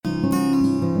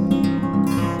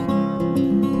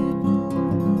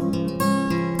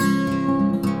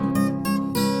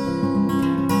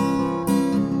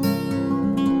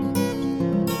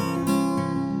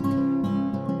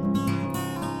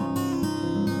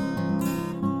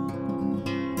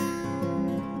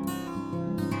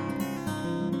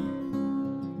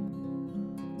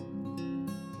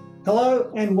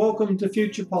Hello and welcome to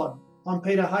FuturePod. I'm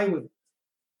Peter Hayward.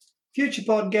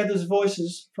 FuturePod gathers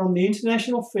voices from the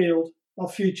international field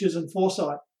of futures and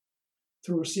foresight.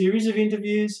 Through a series of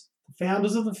interviews, the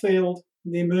founders of the field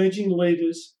and the emerging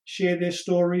leaders share their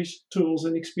stories, tools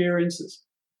and experiences.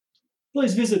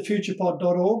 Please visit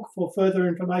futurepod.org for further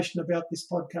information about this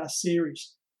podcast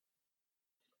series.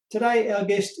 Today our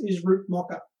guest is Roop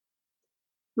Mokka.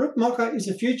 Roop Mokka is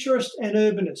a futurist and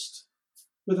urbanist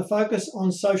with a focus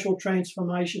on social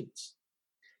transformations.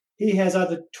 He has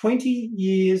over 20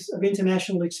 years of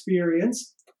international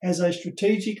experience as a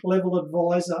strategic level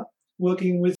advisor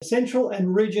working with central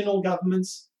and regional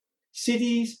governments,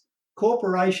 cities,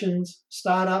 corporations,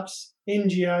 startups,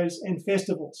 NGOs and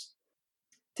festivals.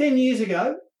 10 years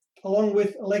ago, along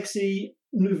with Aleksi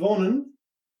Nuvonen,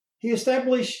 he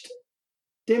established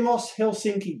Demos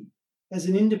Helsinki as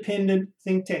an independent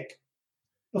think tank.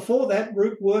 Before that,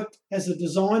 Roop worked as a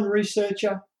design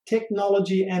researcher,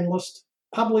 technology analyst,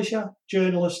 publisher,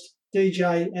 journalist,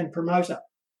 DJ and promoter.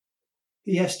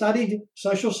 He has studied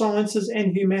social sciences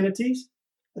and humanities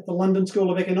at the London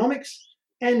School of Economics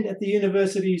and at the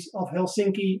universities of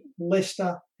Helsinki,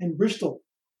 Leicester and Bristol.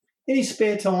 In his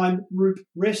spare time, Roop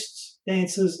rests,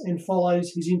 dances and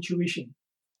follows his intuition.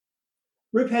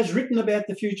 Roop has written about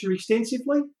the future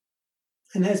extensively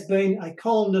and has been a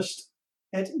columnist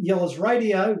at Yellows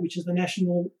Radio, which is the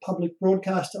national public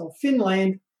broadcaster of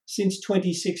Finland, since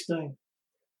 2016.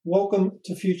 Welcome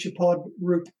to FuturePod,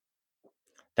 Roop.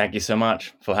 Thank you so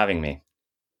much for having me.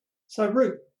 So,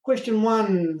 Roop, question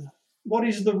one, what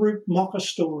is the Roop Mokka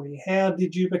story? How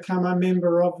did you become a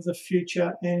member of the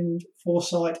Future and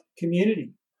Foresight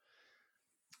community?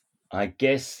 I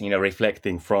guess,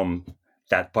 reflecting from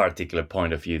that particular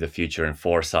point of view, the future and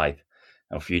foresight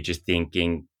of future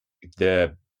thinking,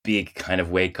 the big kind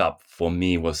of wake up for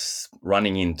me was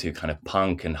running into kind of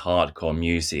punk and hardcore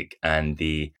music and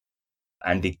the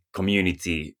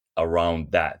community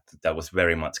around that was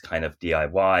very much kind of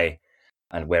DIY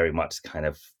and very much kind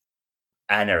of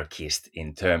anarchist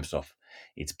in terms of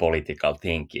its political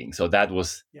thinking. So that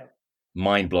was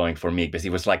mind-blowing for me because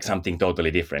it was like something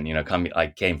totally different. I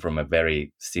came from a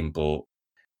very simple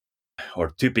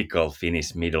or typical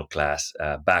Finnish middle class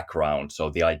background. So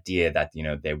the idea that,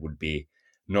 there would be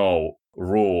no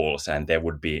rules and there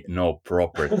would be no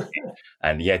property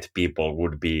and yet people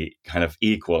would be kind of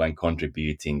equal and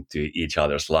contributing to each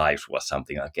other's lives was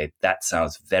something like, okay, that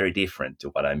sounds very different to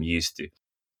what I'm used to.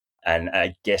 And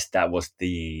I guess that was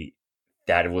the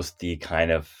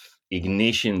kind of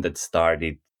ignition that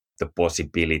started the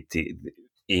possibility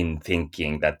in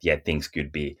thinking that, things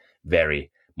could be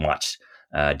very much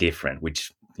different,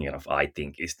 which, I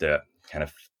think is the kind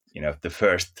of, the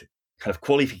first kind of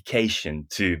qualification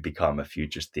to become a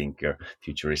futurist thinker,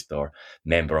 futurist, or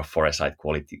member of foresight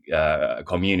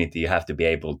community. You have to be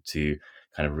able to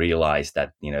kind of realize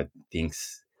that,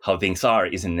 how things are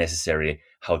isn't necessarily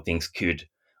how things could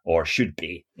or should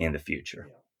be in the future.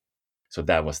 Yeah. So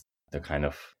that was the kind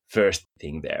of first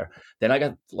thing there. Then I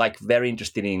got very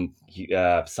interested in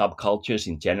subcultures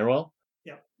in general,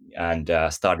 and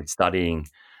started studying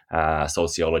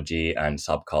sociology and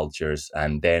subcultures.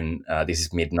 And then this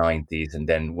is mid-90s. And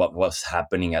then what was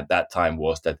happening at that time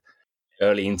was that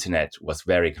early internet was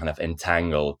very kind of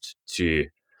entangled to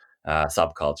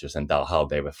subcultures and how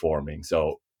they were forming.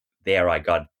 So there I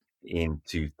got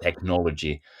into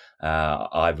technology.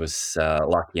 I was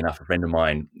lucky enough, a friend of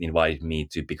mine invited me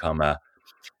to become a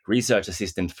research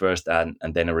assistant first and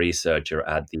then a researcher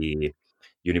at the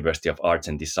University of Arts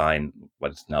and Design,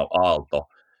 what's now Aalto,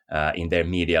 in their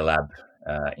media lab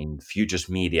in Futures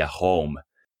Media Home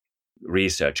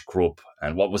research group.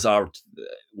 And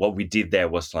what we did there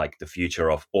was like the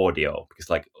future of audio,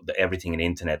 because everything in the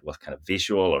internet was kind of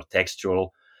visual or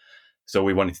textual. So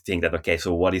we wanted to think that, okay,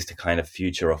 so what is the kind of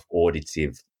future of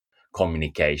auditive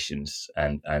communications?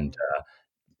 And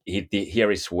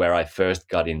here is where I first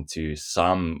got into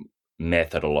some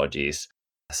methodologies,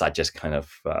 such as kind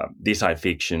of design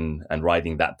fiction and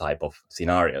writing that type of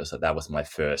scenario. So that was my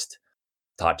first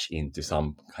touch into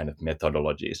some kind of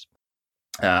methodologies.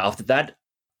 After that,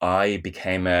 I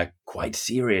became a quite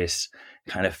serious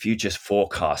kind of futures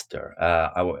forecaster.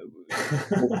 I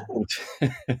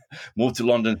moved to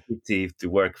London City to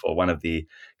work for one of the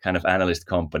kind of analyst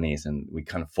companies, and we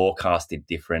kind of forecasted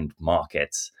different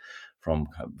markets from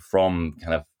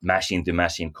kind of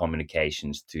machine-to-machine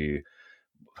communications to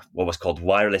what was called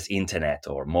wireless internet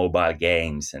or mobile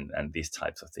games and these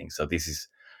types of things. So this is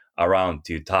around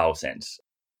 2000s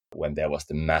when there was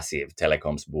the massive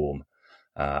telecoms boom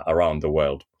around the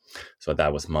world. So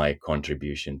that was my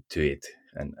contribution to it.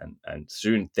 And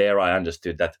soon there I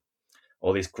understood that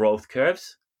all these growth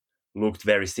curves looked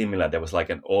very similar. There was like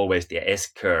an always the S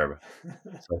curve.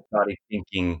 So I started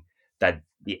thinking that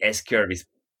the S curve is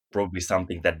probably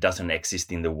something that doesn't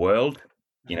exist in the world,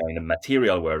 in the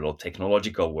material world or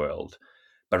technological world,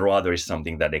 but rather is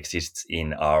something that exists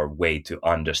in our way to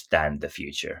understand the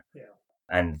future. Yeah.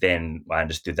 And then I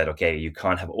understood that, okay, you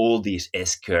can't have all these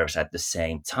S curves at the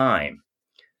same time.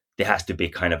 There has to be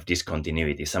kind of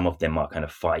discontinuity. Some of them are kind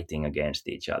of fighting against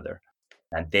each other.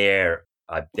 And there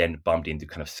I then bumped into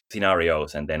kind of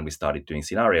scenarios, and then we started doing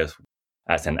scenarios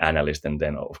as an analyst. And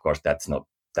then, of course, that's not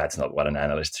what an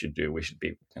analyst should do. We should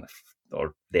be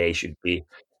or they should be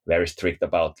very strict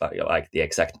about like the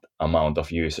exact amount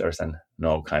of users and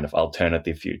no kind of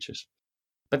alternative futures.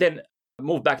 But then I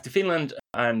moved back to Finland,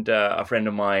 and a friend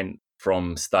of mine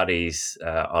from studies,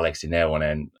 Aleksi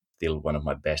Neuvonen, still one of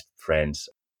my best friends,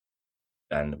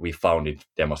 and we founded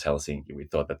Demos Helsinki. We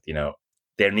thought that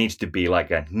there needs to be like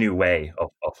a new way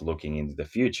of looking into the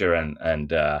future,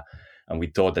 and we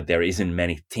thought that there isn't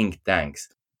many think tanks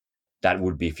that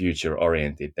would be future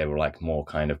oriented. They were like more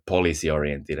kind of policy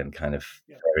oriented and kind of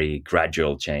very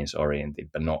gradual change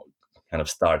oriented, but not kind of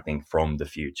starting from the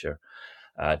future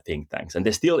think tanks. And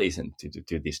there still isn't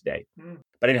to this day.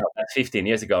 But anyhow, that's 15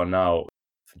 years ago now.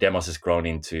 Demos has grown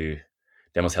into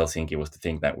Demos Helsinki was the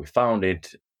think tank we founded.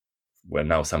 We're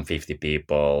now some 50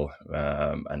 people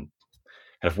and kind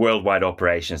of worldwide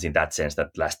operations in that sense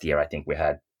that last year I think we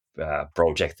had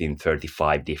projects in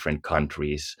 35 different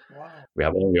countries. Wow. We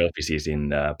have only offices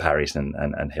in Paris and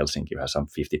Helsinki. We have some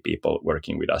 50 people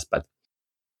working with us, but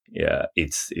yeah,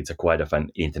 it's a quite of an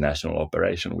international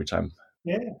operation, which I'm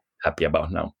happy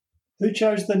about now. Who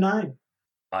chose the name?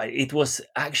 It was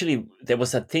actually, there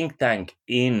was a think tank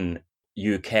in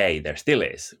UK, there still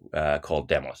is, called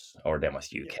Demos or Demos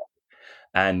UK.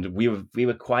 And we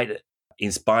were quite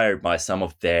inspired by some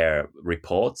of their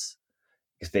reports,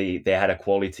 because they had a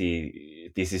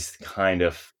quality. This is kind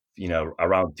of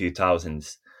around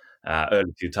 2000s,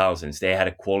 early 2000s. They had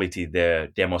a quality. The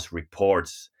Demos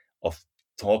reports of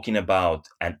talking about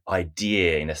an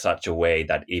idea in such a way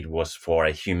that it was for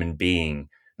a human being,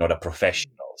 not a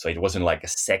professional. So it wasn't like a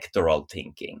sectoral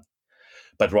thinking,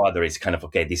 but rather it's kind of,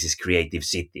 okay, this is creative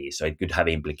city, so it could have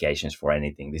implications for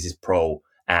anything. This is pro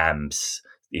AMPS.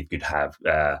 It could have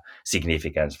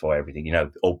significance for everything,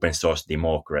 open source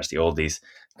democracy, all these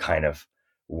kind of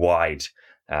wide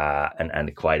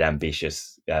and quite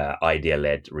ambitious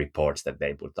idea-led reports that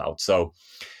they put out. So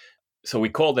we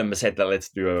called them and said that let's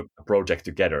do a project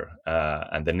together.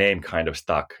 And the name kind of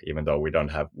stuck, even though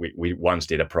we once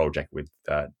did a project with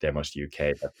Demos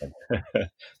UK, but then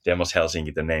Demos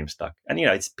Helsinki, the name stuck. And,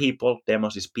 it's people,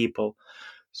 Demos is people.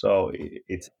 So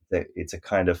it's a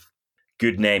kind of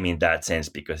good name in that sense,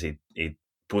 because it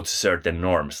puts certain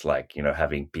norms, like,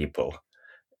 having people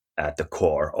at the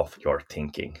core of your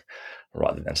thinking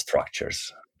rather than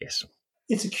structures. Yes.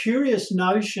 It's a curious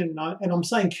notion, and I'm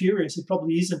saying curious, it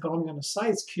probably isn't, but I'm going to say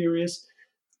it's curious,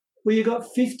 where you've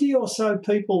got 50 or so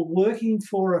people working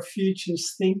for a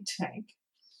futures think tank.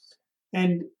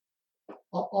 And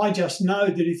I just know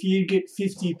that if you get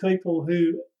 50 people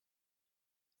who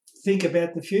think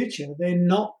about the future, they're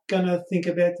not going to think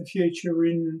about the future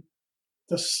in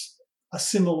a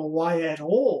similar way at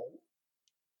all.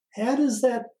 How does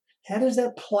that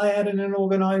play out in an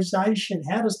organisation?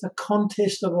 How does the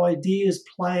contest of ideas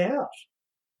play out?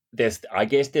 I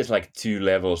guess there's like two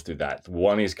levels to that.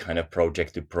 One is kind of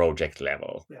project to project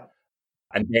level. Yeah.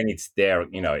 And then it's there,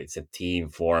 it's a team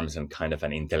forms and kind of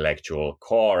an intellectual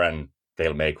core, and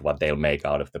they'll make what they'll make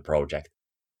out of the project.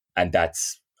 And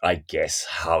that's, I guess,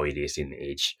 how it is in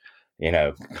each,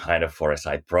 kind of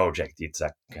foresight project. It's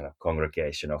a kind of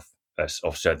congregation of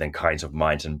certain kinds of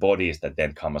minds and bodies that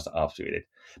then comes after it.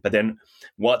 But then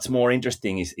what's more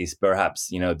interesting is perhaps,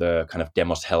 the kind of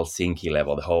Demos Helsinki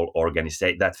level, the whole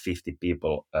organization, that 50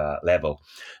 people level.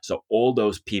 So all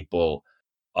those people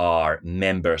are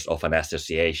members of an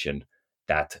association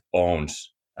that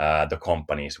owns the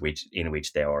companies in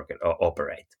which they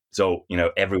operate. So,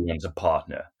 everyone's a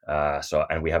partner.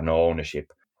 And we have no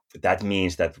ownership. That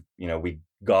means that, we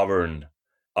govern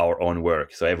our own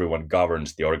work. So everyone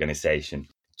governs the organization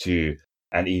to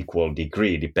an equal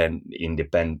degree,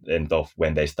 independent of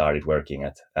when they started working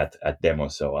at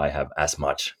Demos. So I have as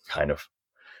much kind of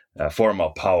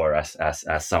formal power as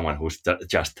someone who's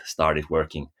just started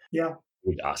working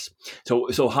with us.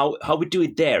 So how we do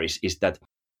it there is that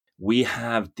we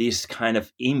have this kind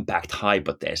of impact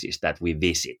hypothesis that we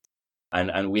visit.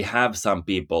 And we have some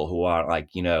people who are like,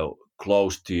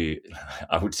 close to,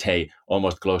 I would say,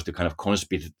 almost close to kind of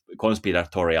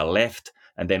conspiratorial left.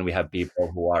 And then we have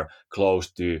people who are close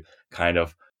to kind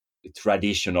of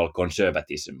traditional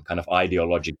conservatism, kind of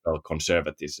ideological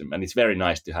conservatism. And it's very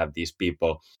nice to have these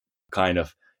people kind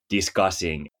of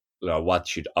discussing, what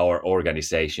should our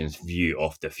organization's view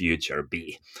of the future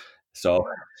be. So,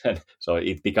 so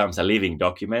it becomes a living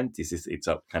document. It's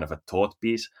a kind of a thought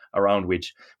piece around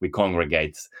which we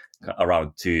congregate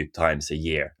around 2 times a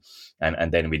year,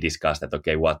 and then we discuss that.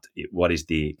 Okay, what is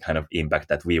the kind of impact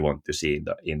that we want to see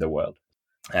in the world,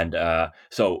 and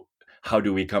so how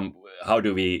do we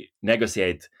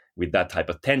negotiate with that type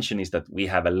of tension? Is that we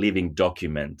have a living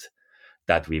document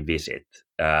that we visit,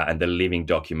 and the living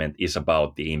document is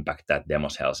about the impact that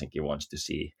Demos Helsinki wants to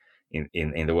see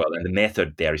in the world, and the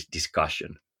method there is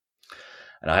discussion.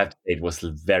 And I have to say, it was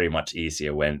very much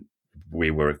easier when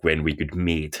we could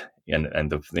meet,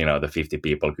 and the 50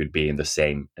 people could be in the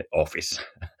same office.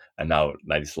 And now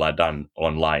that it's done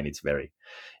online, it's very,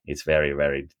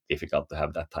 very difficult to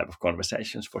have that type of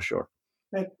conversations, for sure.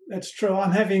 That's true.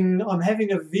 I'm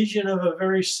having a vision of a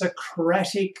very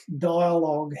Socratic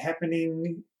dialogue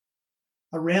happening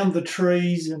around the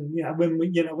trees, and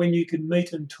when you can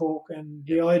meet and talk, and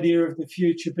the idea of the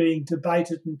future being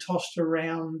debated and tossed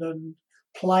around and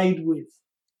played with.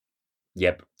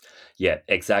 Yep. Yeah,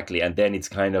 exactly. And then it's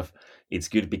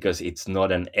good because it's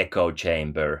not an echo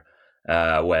chamber,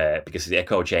 because the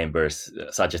echo chambers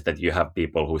suggest that you have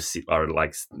people who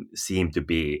seem to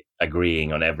be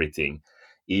agreeing on everything,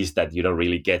 is that you don't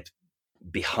really get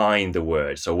behind the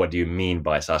word. So what do you mean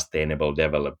by sustainable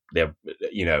development,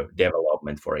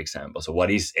 for example? So what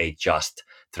is a just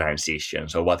transition?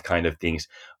 So what kind of things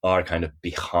are kind of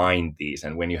behind these?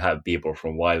 And when you have people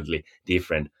from wildly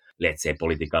different, let's say,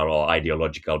 political or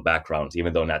ideological backgrounds,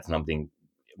 even though that's something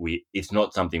it's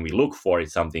not something we look for,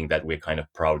 it's something that we're kind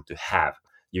of proud to have.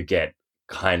 You get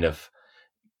kind of,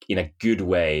 in a good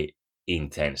way,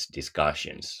 intense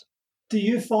discussions. Do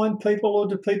you find people, or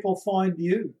do people find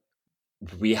you?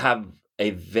 We have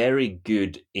a very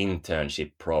good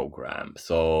internship program.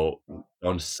 So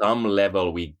on some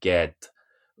level, we get,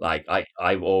 like,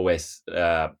 I've always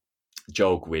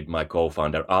joke with my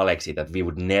co-founder Alexi that we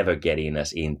would never get in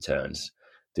as interns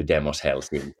to Demos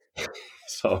Helsinki.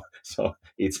 so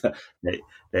it's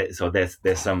so there's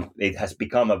some, it has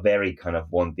become a very kind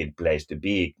of wanted place to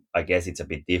be. I guess it's a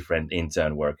bit different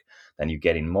intern work than you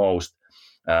get in most.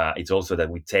 It's also that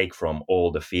we take from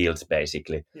all the fields,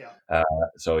 basically. Yeah.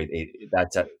 So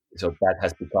that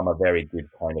has become a very good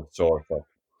kind of source of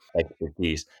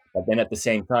expertise. But then at the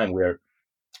same time, we're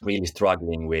really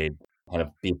struggling with kind of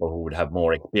people who would have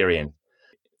more experience.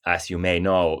 As you may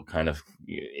know, kind of,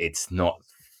 it's not,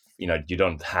 you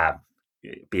don't have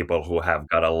people who have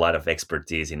got a lot of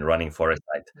expertise in running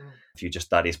foresight future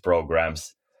studies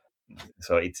programs.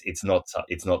 So it's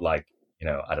not like,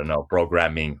 I don't know,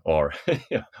 programming or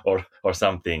or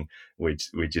something which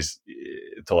is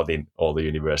taught in all the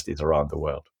universities around the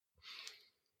world.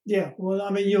 Yeah, well,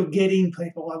 I mean, you're getting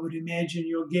people, I would imagine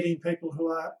you're getting people who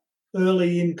are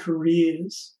early in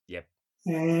careers. Yep.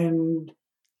 And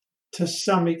to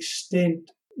some extent,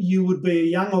 you would be a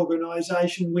young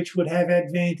organisation which would have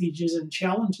advantages and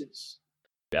challenges.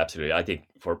 Absolutely. I think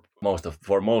for most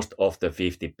of the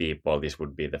 50 people, this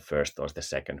would be the first or the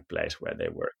second place where they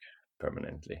work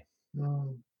permanently.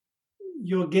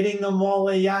 You're getting them while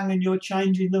they're young, and you're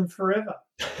changing them forever.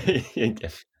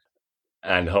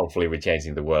 And hopefully we're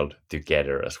changing the world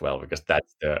together as well, because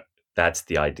that's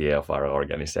the idea of our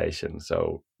organization.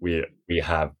 So we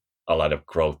have a lot of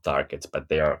growth targets, but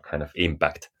they are kind of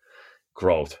impact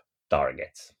growth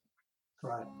targets.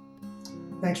 Right.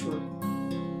 Thanks, Ruud.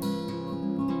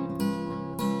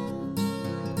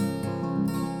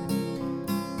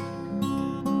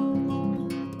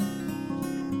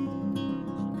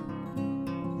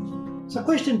 So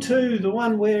question 2, the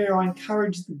one where I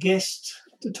encourage the guest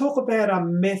to talk about a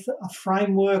method, a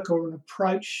framework, or an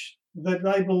approach that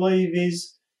they believe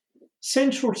is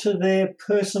central to their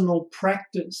personal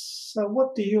practice. So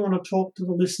what do you want to talk to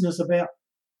the listeners about?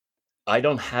 I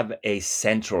don't have a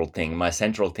central thing. My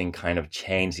central thing kind of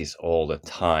changes all the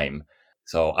time.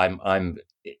 So I'm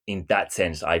in that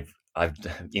sense, I've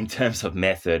in terms of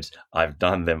methods, I've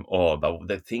done them all. But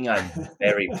the thing I'm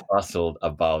very puzzled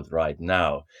about right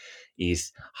now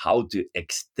is how to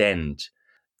extend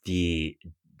the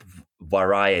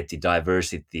variety,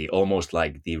 diversity, almost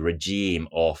like the regime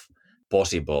of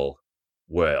possible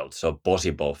worlds, so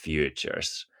possible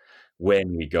futures,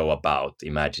 when we go about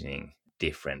imagining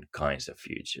different kinds of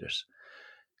futures.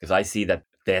 Because I see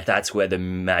that's where the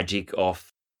magic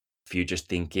of futures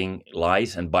thinking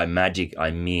lies. And by magic,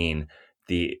 I mean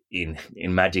in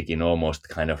magic in almost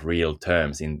kind of real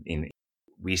terms. In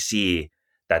we see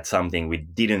that something we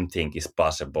didn't think is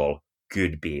possible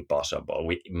could be possible.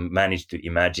 We manage to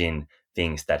imagine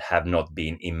things that have not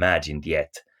been imagined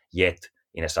yet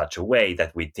in such a way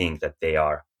that we think that they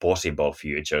are possible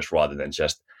futures rather than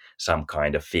just some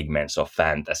kind of figments of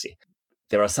fantasy.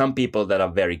 There are some people that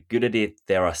are very good at it.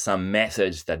 There are some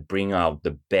methods that bring out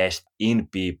the best in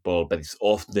people, but it's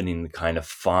often in kind of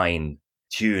fine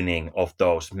tuning of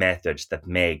those methods that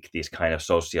make these kind of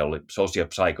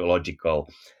socio-psychological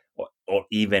or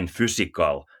even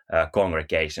physical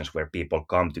congregations where people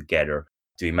come together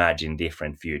to imagine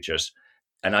different futures.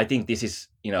 And I think this is,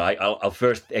 I'll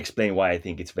first explain why I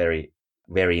think it's very,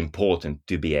 very important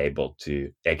to be able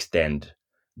to extend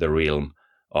the realm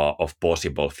of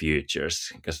possible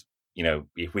futures. Because,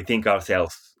 if we think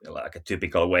ourselves like a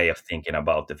typical way of thinking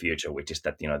about the future, which is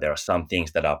that, there are some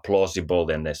things that are plausible,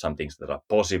 then there's some things that are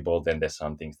possible, then there's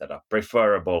some things that are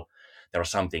preferable, there are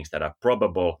some things that are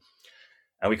probable.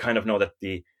 And we kind of know that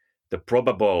the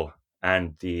probable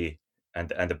and the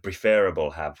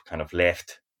preferable have kind of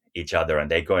left each other, and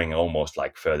they're going almost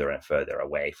like further and further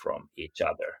away from each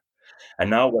other. And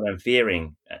now what I'm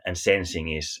fearing and sensing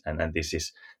is, and this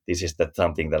is that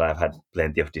something that I've had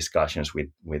plenty of discussions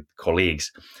with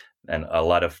colleagues, and a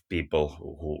lot of people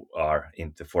who are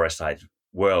in the forest science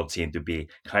world seem to be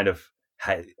kind of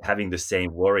having the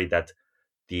same worry that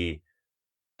the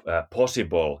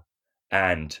possible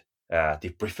and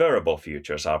the preferable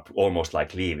futures are almost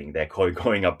like leaving. They're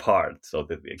going apart. So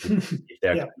that if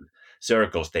they're Yeah.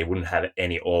 circles, they wouldn't have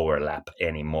any overlap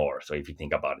anymore. So if you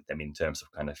think about it, in terms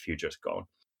of kind of futures going.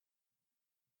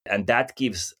 And that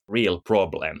gives real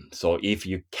problem. So if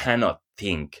you cannot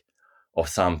think of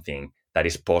something that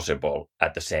is possible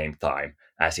at the same time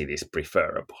as it is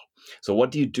preferable. So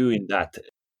what do you do in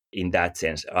that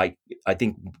sense? I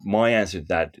think my answer to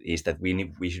that is that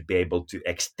we should be able to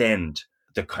extend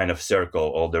the kind of circle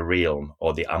or the realm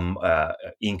or the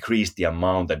increase the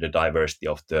amount and the diversity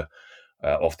of the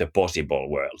possible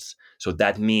worlds. So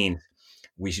that means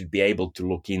we should be able to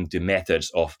look into methods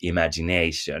of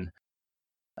imagination.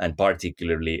 And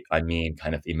particularly, I mean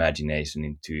kind of imagination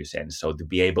in two senses. So to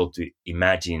be able to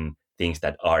imagine things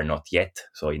that are not yet,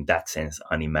 so in that sense,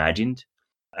 unimagined.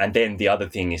 And then the other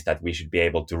thing is that we should be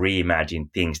able to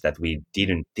reimagine things that we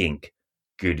didn't think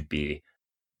could be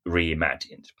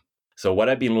reimagined. So what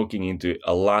I've been looking into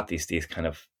a lot is these kind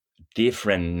of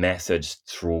different methods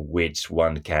through which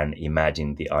one can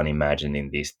imagine the unimagined in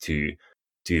these two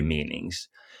meanings.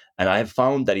 And I have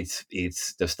found that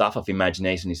it's the stuff of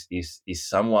imagination is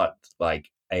somewhat like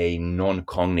a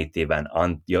non-cognitive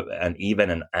and even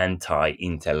an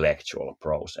anti-intellectual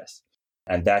process.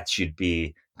 And that should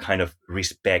be kind of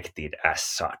respected as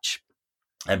such.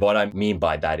 And what I mean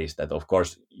by that is that, of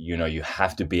course, you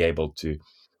have to be able to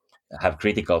have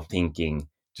critical thinking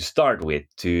to start with,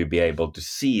 to be able to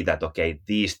see that, okay,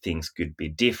 these things could be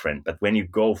different. But when you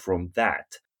go from that,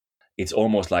 it's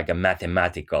almost like a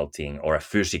mathematical thing or a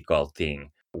physical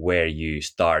thing where you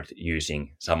start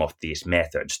using some of these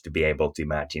methods to be able to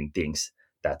imagine things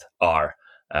that are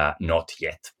not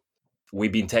yet.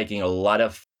 We've been taking a lot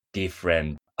of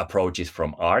different approaches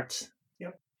from art.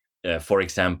 Yep. For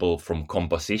example, from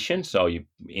composition. So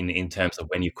in terms of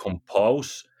when you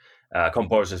compose,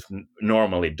 composers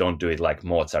normally don't do it like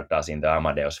Mozart does in the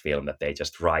Amadeus film, that they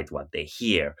just write what they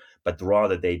hear, but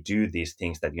rather they do these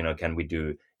things that, can we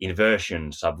do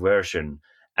inversion, subversion,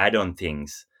 add-on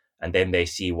things, and then they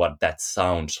see what that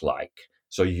sounds like.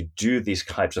 So you do these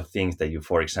types of things that you,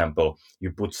 for example,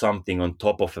 you put something on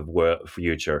top of a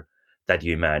future that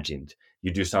you imagined.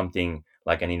 You do something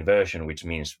like an inversion, which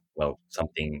means, well,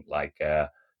 something like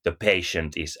the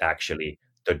patient is actually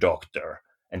the doctor.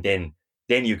 And then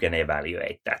you can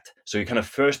evaluate that. So you kind of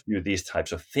first do these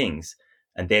types of things,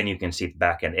 and then you can sit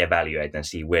back and evaluate and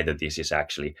see whether this is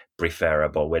actually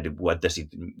preferable,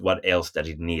 what else does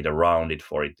it need around it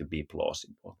for it to be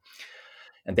plausible.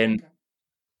 And then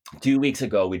 2 weeks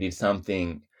ago, we did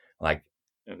something like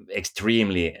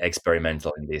extremely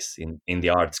experimental in the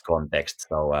arts context.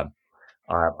 So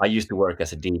I used to work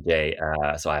as a DJ,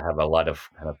 so I have a lot of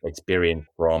kind of experience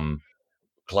from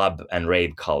club and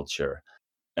rave culture,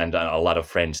 and a lot of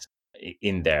friends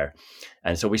in there.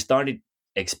 And so we started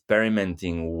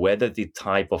experimenting whether the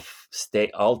type of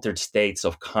altered states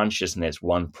of consciousness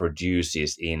one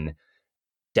produces in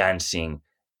dancing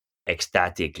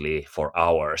ecstatically for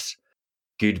hours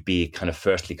could be kind of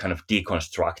firstly kind of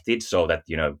deconstructed, so that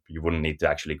you wouldn't need to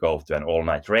actually go to an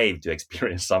all-night rave to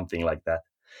experience something like that.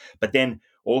 But then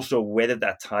also whether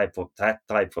that type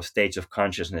of stage of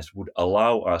consciousness would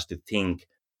allow us to think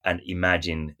and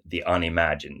imagine the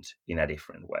unimagined in a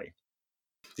different way.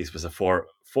 This was a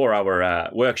 4-hour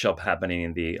workshop happening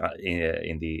in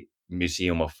the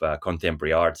Museum of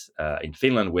Contemporary Arts in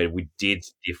Finland, where we did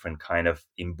different kind of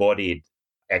embodied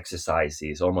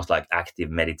exercises, almost like active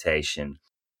meditation,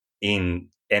 in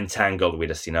entangled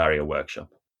with a scenario workshop.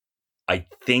 I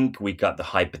think we got the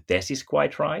hypothesis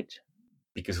quite right,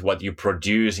 because what you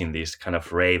produce in this kind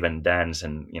of rave and dance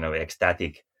and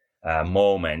ecstatic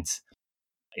moments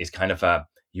is kind of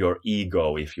your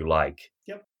ego, if you like.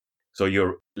 Yep. So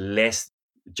you're less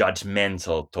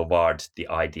judgmental towards the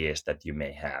ideas that you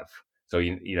may have. So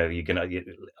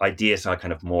ideas are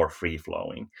kind of more free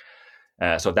flowing.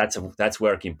 So that's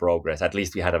work in progress. At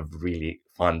least we had a really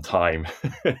fun time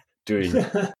doing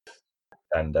it.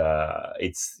 And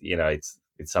it's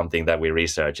something that we're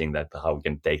researching, that how we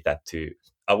can take that to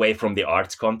away from the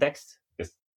arts context.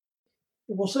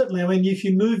 Well, certainly. I mean, if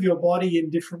you move your body in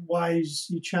different ways,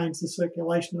 you change the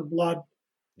circulation of blood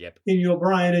in your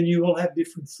brain, and you will have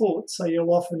different thoughts. So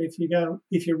you'll often, if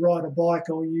you ride a bike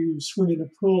or you swim in a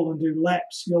pool and do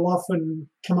laps, you'll often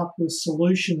come up with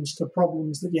solutions to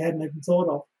problems that you hadn't even thought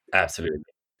of. Absolutely.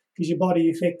 Because your body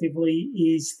effectively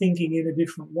is thinking in a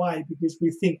different way, because we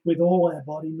think with all our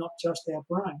body, not just our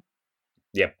brain.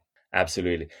 Yep,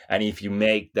 absolutely. And if you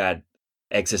make that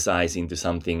exercise into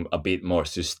something a bit more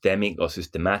systemic or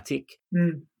systematic,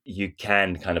 you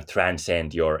can kind of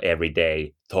transcend your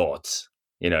everyday thoughts.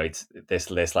 There's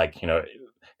less like, kind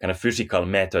of physical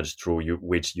methods through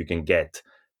which you can get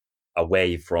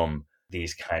away from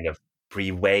these kind of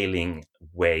prevailing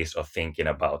ways of thinking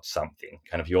about something.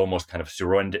 Kind of you almost kind of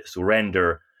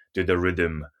surrender to the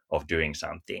rhythm of doing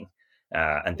something.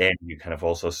 And then you kind of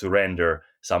also surrender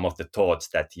some of the thoughts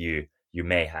that you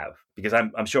may have. Because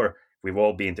I'm sure we've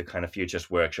all been to kind of futures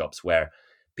workshops where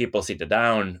people sit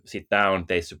down,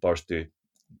 they're supposed to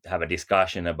have a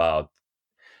discussion about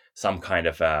some kind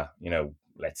of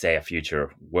let's say a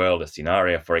future world, a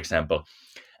scenario, for example,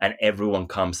 and everyone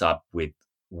comes up with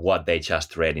what they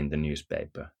just read in the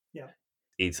newspaper. Yeah.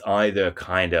 It's either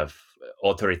kind of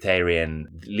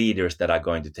authoritarian leaders that are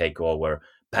going to take over,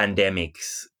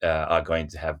 pandemics are going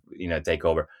to have, take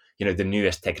over, the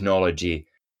newest technology,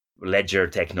 ledger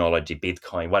technology,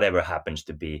 Bitcoin, whatever happens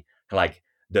to be like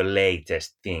the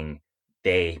latest thing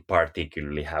they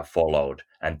particularly have followed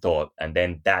and thought. And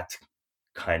then that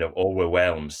kind of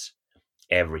overwhelms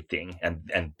everything.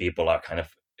 And people are kind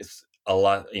of, a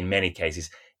lot, in many cases,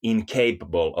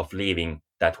 incapable of leaving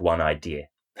that one idea,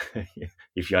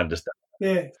 if you understand.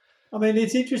 Yeah. I mean,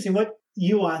 it's interesting what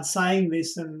you are saying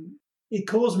this, and it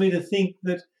caused me to think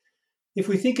that if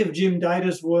we think of Jim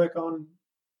Data's work on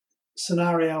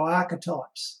scenario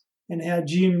archetypes and how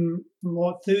Jim, from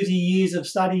 30 years of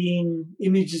studying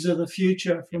images of the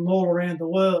future from all around the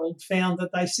world, found that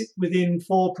they sit within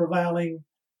 4 prevailing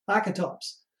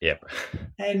archetypes. Yep.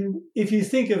 And if you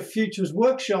think of futures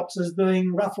workshops as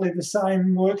being roughly the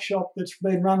same workshop that's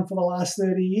been run for the last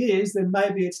 30 years, then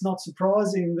maybe it's not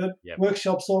surprising that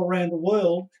workshops all around the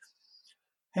world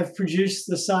have produced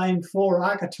the same 4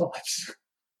 archetypes.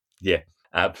 Yeah,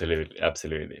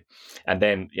 absolutely. And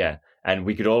then, and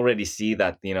we could already see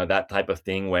that, that type of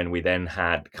thing when we then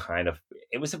had kind of,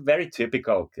 it was a very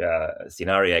typical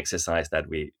scenario exercise that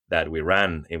we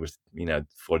ran. It was,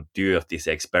 for due of this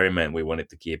experiment, we wanted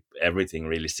to keep everything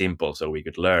really simple so we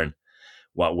could learn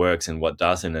what works and what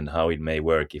doesn't and how it may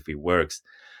work if it works.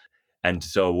 And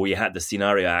so we had the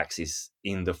scenario axis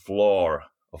in the floor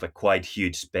of a quite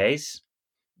huge space.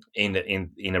 In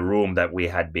a room that we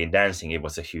had been dancing, it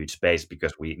was a huge space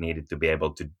because we needed to be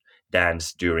able to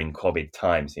dance during COVID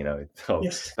times, So,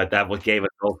 yes. But that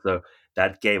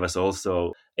gave us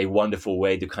also a wonderful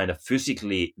way to kind of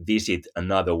physically visit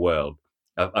another world,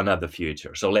 another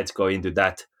future. So let's go into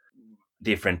that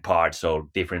different part. So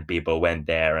different people went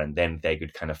there, and then they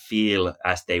could kind of feel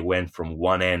as they went from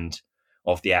one end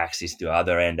of the axis to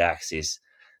other end axis.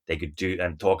 They could do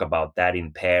and talk about that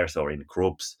in pairs or in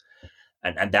groups.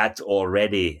 And that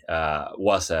already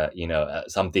was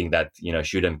something that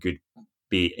should and could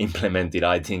be implemented,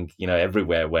 I think,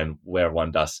 everywhere where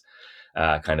one does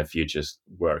kind of futures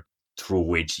work, through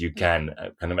which you can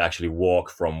kind of actually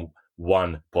walk from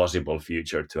one possible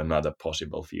future to another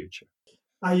possible future.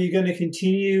 Are you going to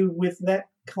continue with that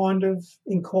kind of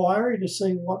inquiry to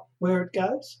see where it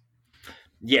goes?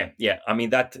 Yeah. I mean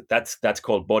that's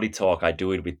called Body Talk. I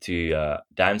do it with 2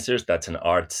 dancers. That's an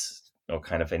arts, or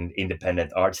kind of an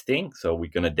independent arts thing. So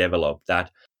we're going to develop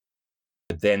that.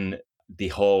 But then the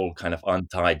whole kind of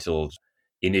Untitled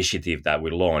initiative that we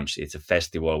launched, it's a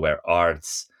festival where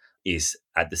arts is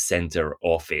at the center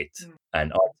of it.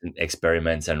 And art and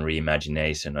experiments and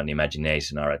reimagination and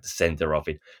imagination are at the center of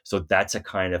it. So that's a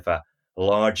kind of a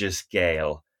larger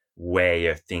scale way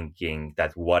of thinking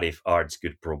that what if arts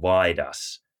could provide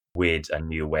us with a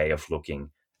new way of looking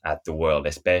at the world,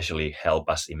 especially help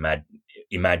us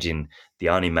imagine the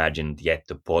unimagined yet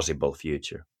the possible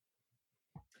future.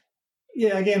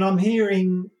 Yeah, again, I'm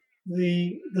hearing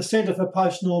the Centre for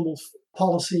Post-Normal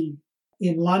Policy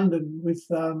in London with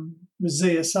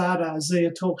Zia Sada. Zia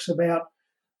talks about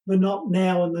the not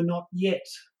now and the not yet.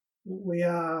 We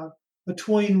are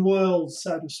between worlds,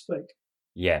 so to speak.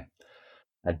 Yeah,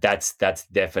 and that's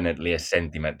definitely a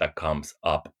sentiment that comes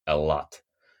up a lot.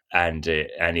 And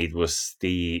it was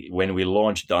the when we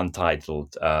launched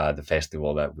Untitled, the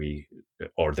festival that we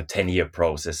or the 10-year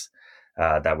process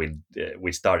that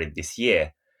we started this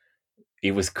year.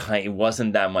 It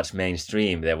wasn't that much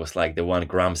mainstream. There was like the one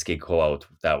Gramsci quote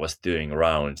that was doing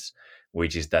rounds,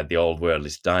 which is that the old world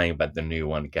is dying, but the new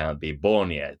one can't be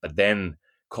born yet. But then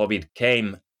COVID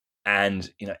came, and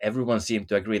everyone seemed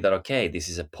to agree that okay, this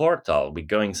is a portal. We're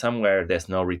going somewhere. There's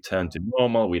no return to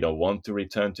normal. We don't want to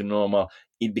return to normal.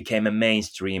 It became a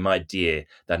mainstream idea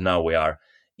that now we are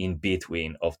in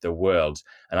between of the worlds,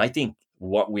 and I think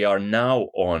what we are now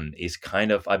on is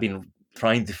kind of I've been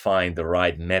trying to find the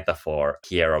right metaphor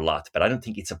here a lot, but I don't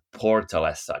think it's a portal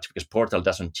as such, because portal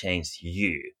doesn't change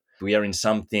you. We are in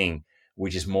something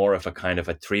which is more of a kind of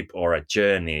a trip or a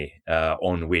journey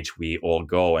on which we all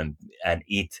go, and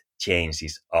it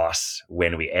changes us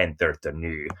when we enter the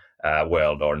new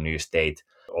world or new state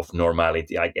of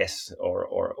normality, I guess,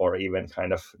 or even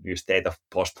kind of new state of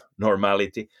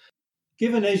post-normality.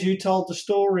 Given, as you told the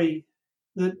story,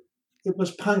 that it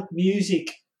was punk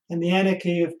music and the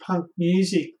anarchy of punk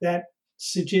music that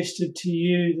suggested to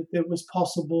you that it was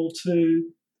possible to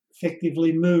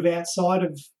effectively move outside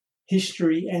of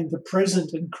history and the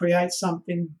present and create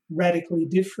something radically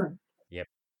different. Yep.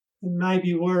 And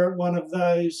maybe we're at one of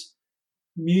those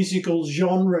musical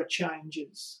genre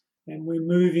changes, and we're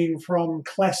moving from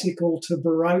classical to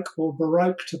Baroque or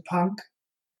Baroque to punk.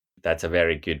 That's a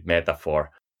very good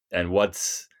metaphor. And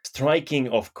what's striking,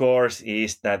 of course,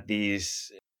 is that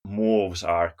these moves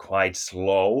are quite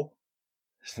slow.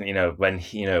 When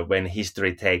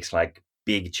history takes like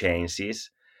big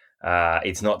changes,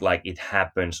 it's not like it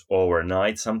happens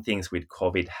overnight. Some things with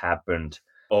COVID happened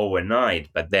overnight,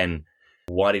 but then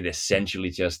what it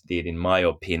essentially just did, in my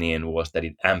opinion, was that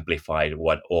it amplified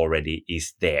what already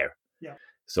is there. Yeah.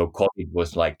 So COVID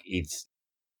was like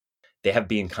they have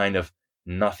been kind of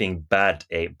nothing but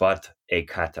a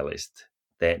catalyst,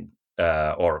 then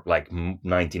or like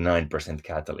 99%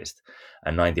 catalyst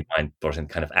and 99%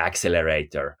 kind of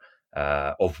accelerator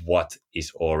of what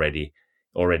is already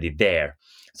there.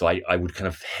 So I would kind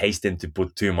of hasten to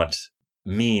put too much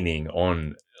meaning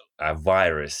on a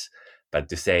virus, but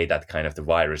to say that kind of the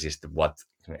virus is what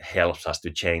helps us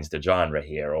to change the genre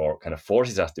here, or kind of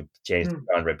forces us to change the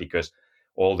genre, because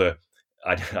all the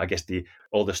I guess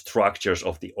all the structures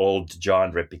of the old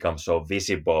genre become so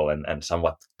visible and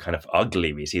somewhat kind of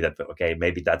ugly. We see that, okay,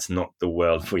 maybe that's not the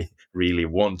world we really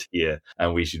want here,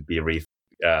 and we should be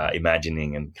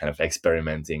imagining and kind of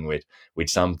experimenting with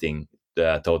something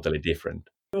totally different.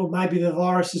 Or maybe the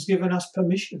virus has given us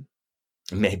permission.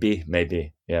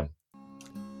 Maybe, yeah.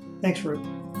 Thanks, Ruth.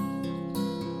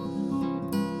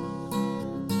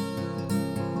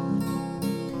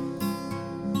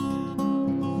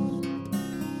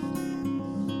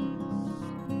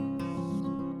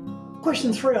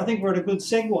 Question 3, I think we're at a good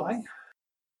segue.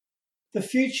 The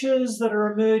futures that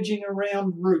are emerging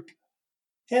around Roop.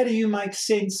 How do you make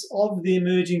sense of the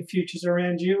emerging futures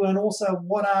around you, and also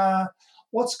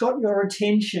what's got your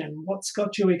attention, what's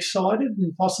got you excited,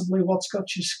 and possibly what's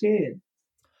got you scared?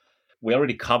 We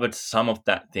already covered some of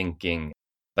that thinking,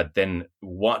 but then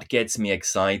what gets me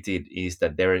excited is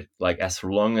that like, as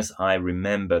long as I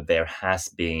remember, there has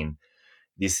been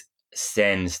this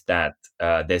sense that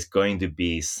there's going to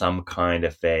be some kind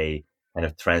of a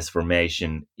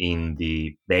transformation in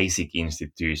the basic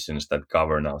institutions that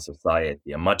govern our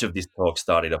society. And much of this talk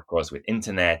started, of course, with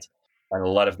internet, and a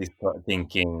lot of this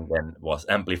thinking then was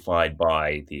amplified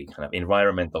by the kind of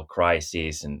environmental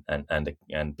crisis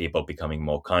and people becoming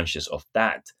more conscious of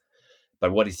that.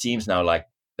 But what it seems now like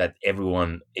that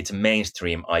it's a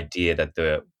mainstream idea that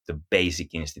the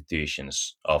basic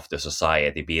institutions of the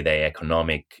society, be they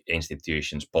economic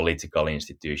institutions, political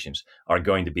institutions, are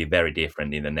going to be very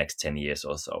different in the next 10 years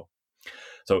or so.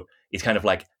 So it's kind of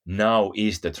like now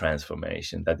is the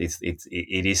transformation, that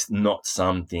it is not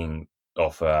something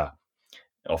of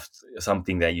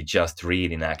something that you just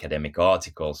read in academic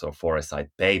articles or foresight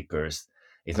papers.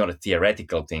 It's not a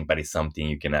theoretical thing, but it's something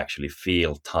you can actually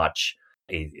feel, touch,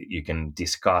 you can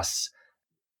discuss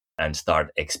and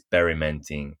start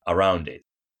experimenting around it.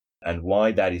 And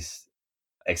why that is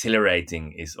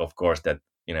accelerating is, of course, that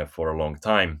for a long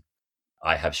time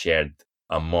I have shared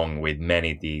among with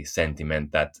many the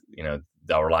sentiment that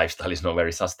our lifestyle is not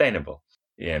very sustainable,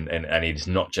 and it's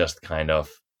not just kind of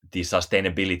the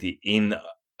sustainability in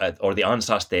or the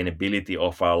unsustainability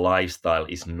of our lifestyle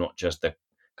is not just a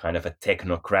kind of a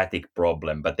technocratic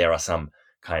problem, but there are some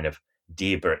kind of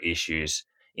deeper issues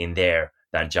in there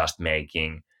than just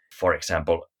making, for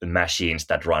example, machines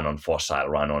that run on fossil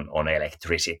run on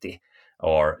electricity,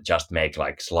 or just make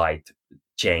like slight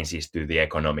changes to the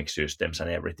economic systems and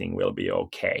everything will be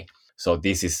okay. So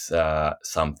this is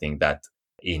something that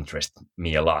interests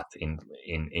me a lot in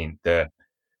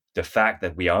the fact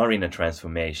that we are in a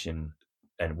transformation,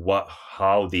 and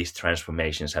how these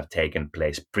transformations have taken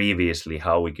place previously,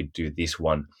 how we could do this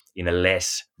one in a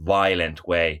less violent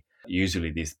way.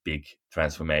 Usually these big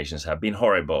transformations have been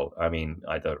horrible. I mean,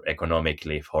 either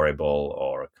economically horrible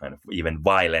or kind of even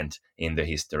violent in the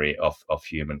history of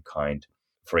humankind.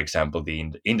 For example,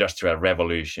 the Industrial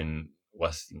Revolution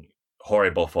was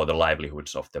horrible for the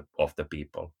livelihoods of the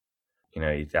people.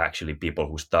 It's actually people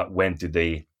who went to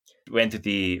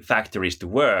the factories to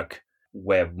work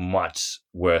were much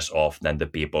worse off than the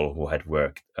people who had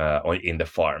worked in the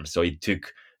farm. So it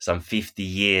took some 50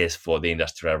 years for the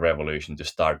Industrial Revolution to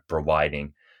start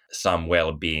providing some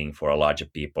well-being for a larger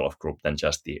people of group than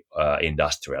just the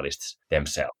industrialists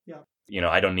themselves. Yeah.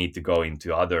 I don't need to go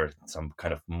into some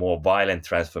kind of more violent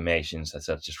transformations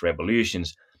such as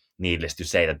revolutions. Needless to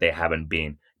say that they haven't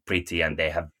been pretty, and they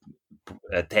have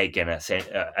taken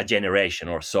a generation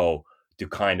or so to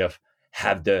kind of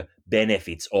have the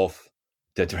benefits of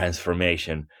the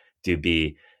transformation to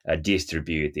be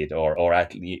distributed,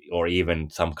 or even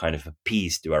some kind of a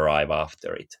peace to arrive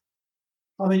after it.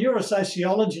 I mean, you're a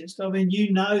sociologist. I mean,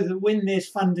 you know that when there's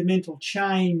fundamental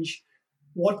change,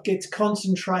 what gets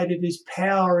concentrated is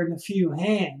power in a few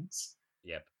hands.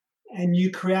 Yep. And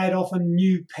you create often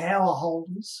new power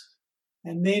holders.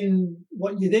 And then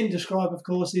what you then describe, of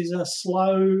course, is a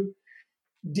slow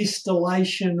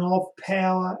distillation of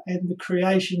power and the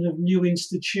creation of new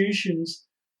institutions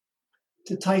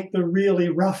to take the really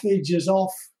rough edges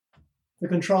off the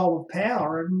control of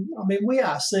power. And I mean, we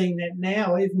are seeing that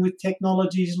now, even with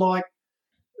technologies like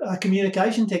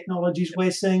communication technologies.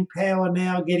 We're seeing power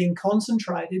now getting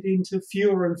concentrated into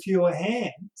fewer and fewer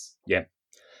hands. Yeah,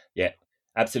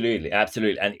 absolutely.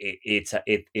 And it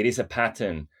is a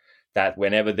pattern that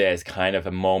whenever there's kind of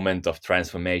a moment of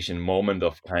transformation, moment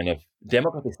of kind of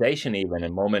democratization, even a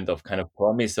moment of kind of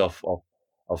promise of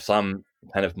some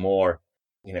kind of more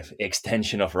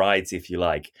extension of rights, if you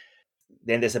like,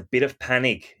 then there's a bit of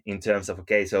panic in terms of,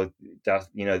 okay, so just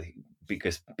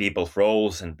because people's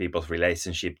roles and people's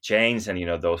relationship change,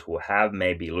 and those who have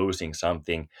may be losing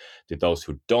something to those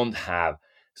who don't have.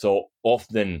 So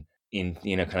often in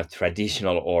kind of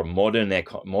traditional or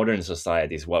modern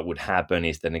societies, what would happen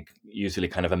is that usually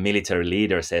kind of a military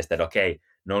leader says that, okay,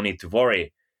 no need to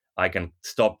worry, I can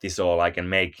stop this all, I can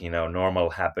make normal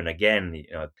happen again.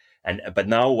 But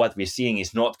now what we're seeing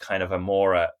is not kind of a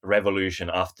more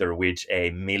revolution after which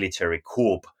a military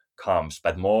coup comes,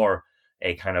 but more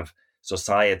a kind of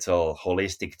societal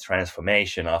holistic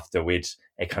transformation after which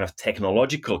a kind of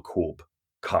technological coup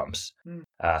comes.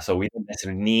 So we don't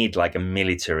necessarily need like a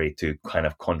military to kind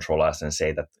of control us and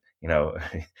say that,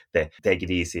 take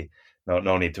it easy.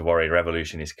 No need to worry.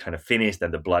 Revolution is kind of finished,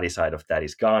 and the bloody side of that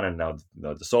is gone. And now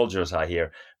the soldiers are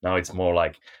here. Now it's more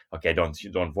like, okay,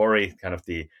 don't worry. Kind of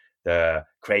the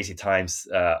crazy times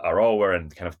are over,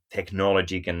 and kind of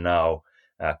technology can now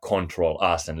control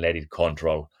us and let it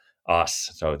control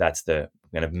us. So that's the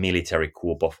kind of military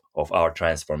coup of our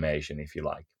transformation, if you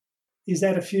like. Is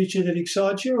that a future that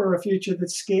excites you, or a future that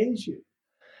scares you?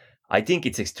 I think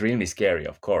it's extremely scary,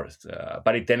 of course,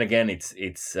 but then again,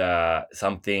 it's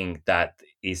something that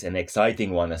is an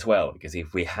exciting one as well. Because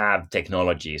if we have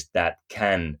technologies that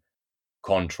can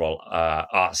control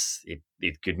us,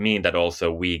 it could mean that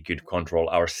also we could control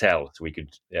ourselves. We could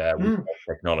with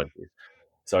technologies.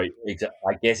 So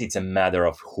I guess it's a matter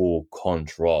of who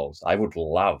controls. I would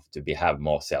love to have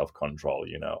more self-control.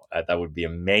 That would be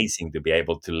amazing to be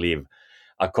able to live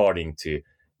according to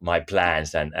my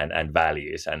plans and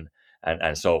values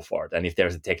and so forth. And if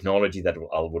there's a technology that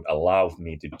would allow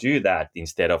me to do that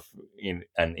instead of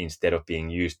being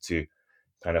used to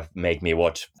kind of make me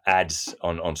watch ads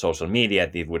on social media,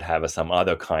 it would have some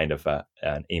other kind of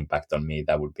an impact on me.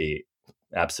 That would be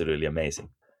absolutely amazing.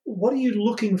 What are you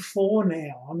looking for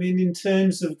now? I mean, in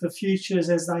terms of the futures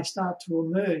as they start to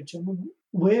emerge, I mean,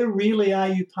 where really are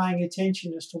you paying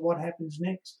attention as to what happens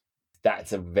next?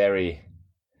 That's a very,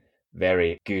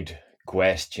 very good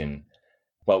question.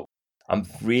 Well, I'm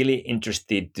really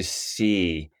interested to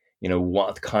see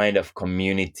what kind of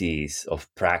communities of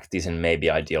practice and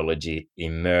maybe ideology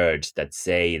emerge that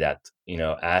say that,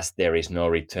 as there is no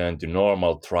return to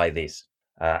normal, try this.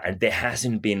 And there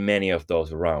hasn't been many of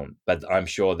those around, but I'm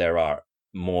sure there are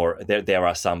more. There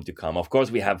are some to come. Of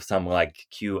course, we have some like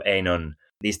QAnon,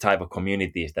 these type of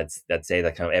communities that say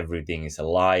that kind of everything is a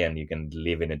lie and you can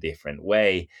live in a different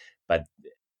way. But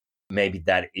maybe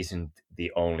that isn't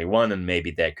the only one, and maybe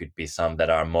there could be some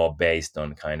that are more based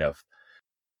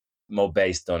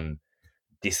on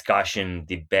discussion,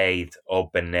 debate,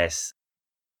 openness,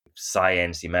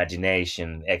 science,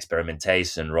 imagination,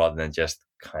 experimentation, rather than just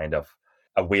kind of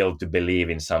a will to believe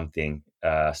in something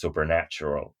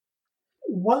supernatural.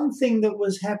 One thing that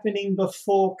was happening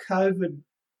before COVID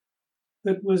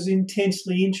that was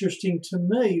intensely interesting to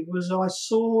me was I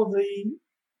saw the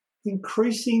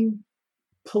increasing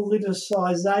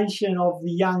politicisation of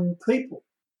the young people,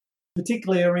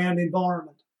 particularly around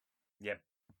environment. Yep.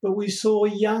 But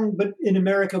but in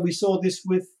America, we saw this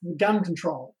with gun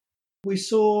control. We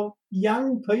saw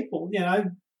young people,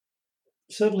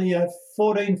 certainly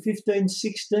 14, 15,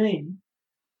 16,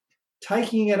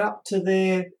 taking it up to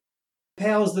their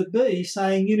powers that be,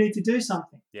 saying, you need to do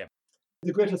something. Yeah.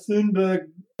 The Greta Thunberg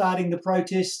starting the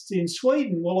protests in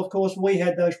Sweden. Well, of course, we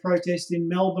had those protests in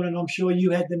Melbourne, and I'm sure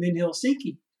you had them in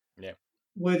Helsinki,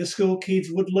 where the school kids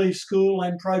would leave school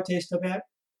and protest about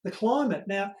the climate.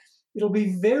 Now, it'll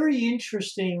be very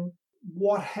interesting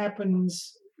what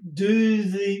happens. Do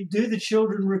the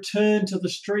children return to the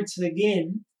streets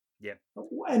again? Yeah.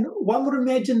 And one would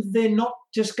imagine they're not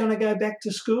just going to go back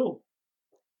to school.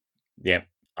 Yeah,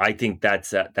 I think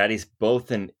that is both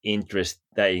an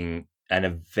interesting and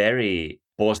a very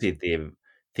positive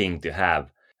thing to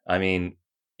have. I mean,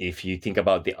 if you think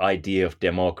about the idea of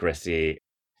democracy,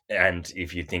 and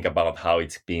if you think about how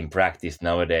it's being practiced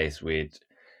nowadays with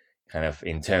kind of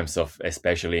in terms of,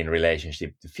 especially in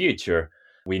relationship to future,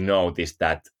 we notice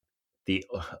that the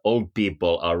old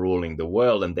people are ruling the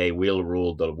world and they will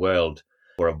rule the world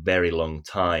for a very long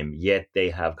time, yet they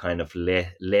have kind of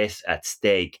less at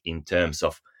stake in terms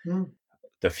of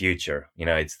the future.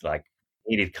 It's like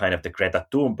needed kind of the Greta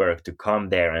Thunberg to come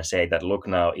there and say that, look,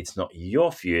 now it's not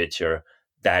your future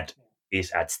that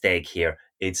is at stake here,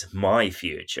 it's my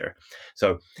future.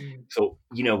 So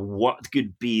what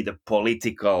could be the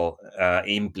political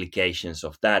implications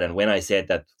of that? And when I said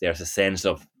that there's a sense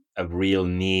of a real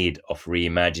need of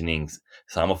reimagining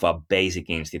some of our basic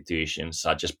institutions,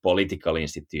 such as political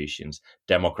institutions,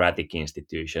 democratic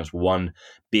institutions, one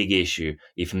big issue,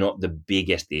 if not the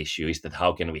biggest issue, is that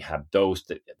how can we have those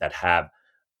that have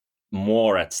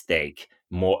more at stake,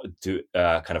 more to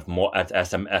kind of more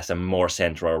as a more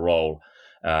central role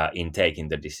in taking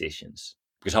the decisions.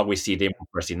 Because how we see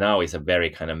democracy now is a very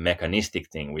kind of mechanistic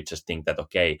thing. We just think that,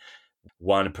 okay,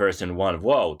 one person, one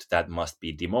vote, that must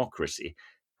be democracy.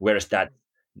 Whereas that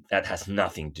has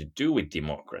nothing to do with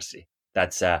democracy.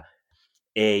 That's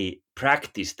a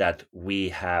practice that we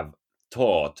have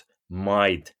taught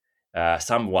might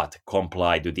somewhat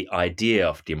comply to the idea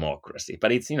of democracy.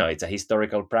 But it's a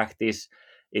historical practice.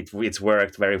 It's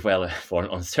worked very well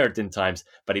on certain times,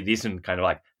 but it isn't kind of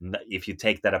like, if you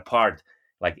take that apart,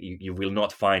 like you will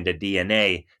not find a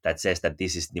DNA that says that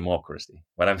this is democracy.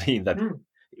 What I mean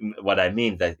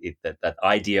that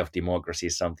idea of democracy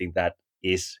is something that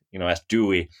is, as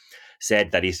Dewey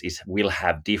said, that is will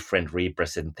have different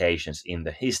representations in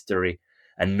the history,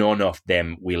 and none of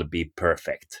them will be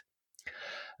perfect.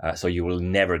 So you will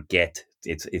never get.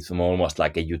 It's almost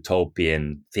like a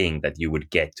utopian thing that you would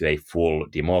get to a full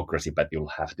democracy, but you'll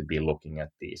have to be looking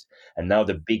at these. And now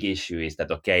the big issue is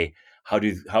that, okay, how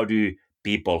do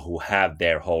people who have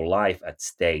their whole life at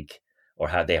stake, or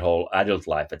have their whole adult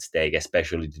life at stake,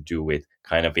 especially to do with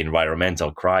kind of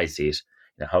environmental crises,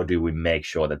 how do we make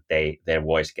sure that their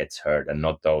voice gets heard, and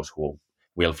not those who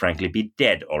will frankly be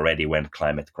dead already when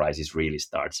climate crisis really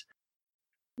starts?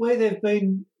 Where there have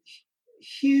been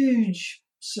huge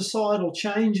societal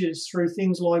changes through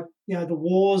things like the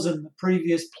wars and the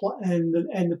previous and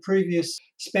the previous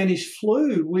Spanish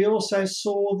flu, we also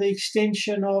saw the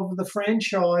extension of the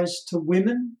franchise to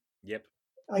women. Yep.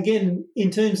 Again,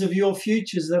 in terms of your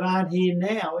futures that aren't here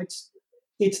now,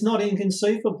 it's not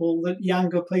inconceivable that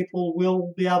younger people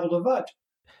will be able to vote.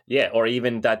 Yeah, or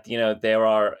even that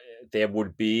there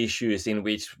would be issues in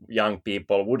which young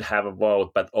people would have a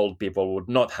vote, but old people would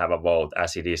not have a vote,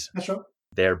 as it is That's right.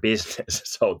 Their business,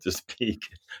 so to speak.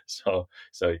 So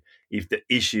if the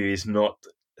issue is not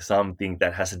something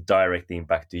that has a direct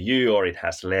impact to you, or it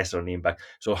has less of an impact,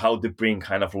 so how to bring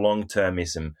kind of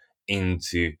long-termism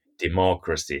into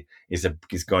democracy is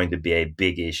going to be a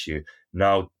big issue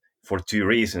now, for two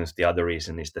reasons. The other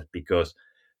reason is that because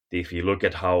if you look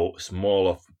at how small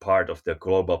of part of the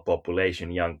global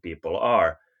population young people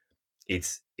are,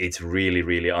 it's really,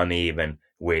 really uneven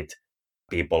with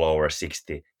people over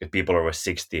 60. If people over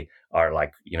 60 are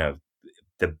like,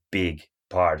 the big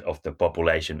part of the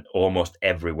population almost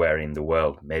everywhere in the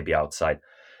world, maybe outside,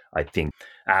 I think,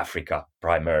 Africa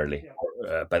primarily.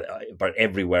 Yeah. But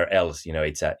everywhere else,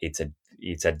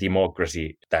 it's a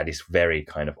democracy that is very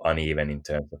kind of uneven in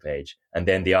terms of age. And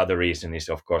then the other reason is,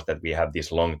 of course, that we have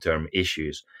these long-term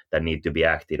issues that need to be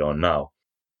acted on now.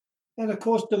 And of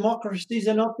course, democracies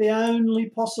are not the only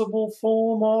possible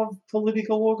form of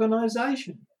political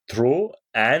organisation. True,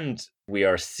 and we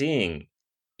are seeing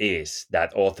is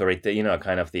that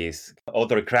kind of these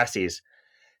autocracies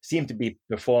seem to be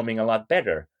performing a lot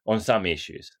better on some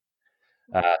issues.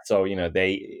 So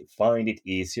they find it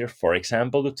easier, for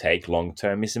example, to take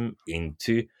long-termism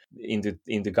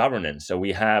into governance. So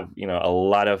we have a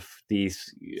lot of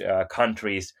these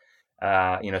countries.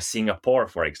 Singapore,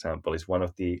 for example, is one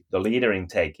of the leader in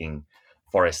taking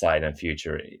foresight and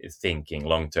future thinking,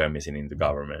 long-termism into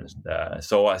government.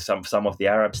 So some of the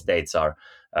Arab states are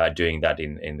doing that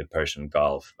in the Persian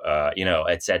Gulf,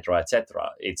 etc.,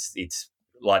 etc. It's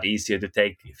a lot easier to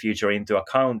take future into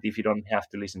account if you don't have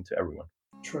to listen to everyone.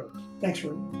 True. Thanks,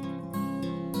 Ruth.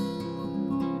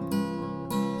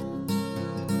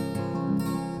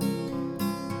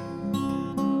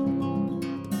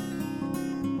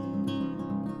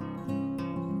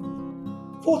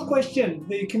 Fourth question,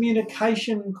 the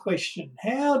communication question.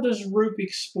 How does Roop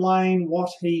explain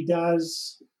what he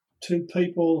does to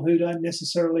people who don't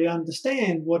necessarily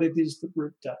understand what it is that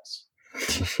Roop does?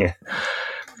 Yeah.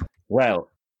 Well,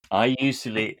 I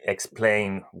usually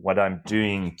explain what I'm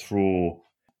doing through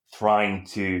trying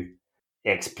to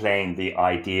explain the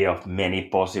idea of many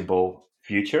possible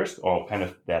futures, or kind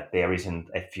of that there isn't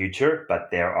a future, but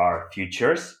there are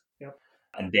futures. Yep.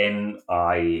 And then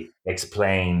I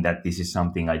explain that this is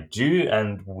something I do,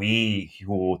 and we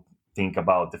who think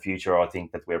about the future or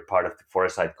think that we're part of the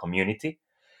Foresight community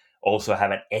also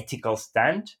have an ethical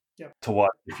stand toward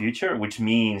the future, which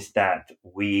means that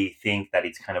we think that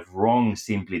it's kind of wrong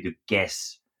simply to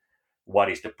guess what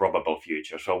is the probable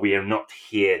future. So we are not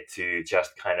here to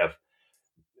just kind of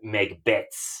make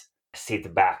bets,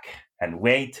 sit back and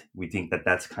wait. We think that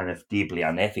that's kind of deeply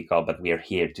unethical, but we are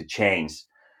here to change,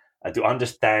 to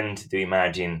understand, to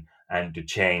imagine, and to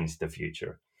change the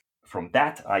future. From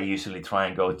that, I usually try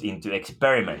and go into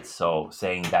experiments. So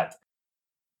saying that,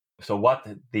 so what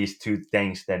these two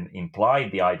things then imply,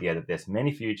 the idea that there's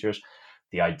many futures,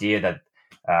 the idea that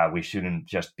we shouldn't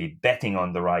just be betting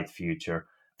on the right future,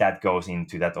 that goes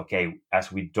into that, okay,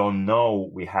 as we don't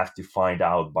know, we have to find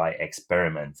out by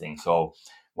experimenting. So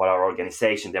what our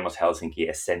organization, Demos Helsinki,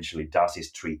 essentially does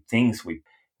is three things.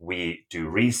 We do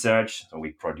research, so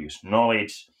we produce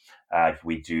knowledge.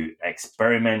 We do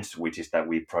experiments, which is that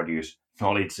we produce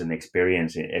knowledge and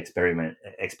experience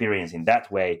in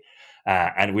that way.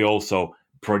 And we also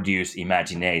produce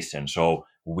imagination. So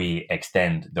we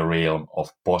extend the realm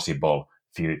of possible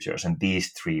futures. And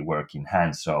these three work in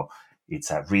hand. So it's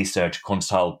a research,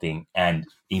 consulting, and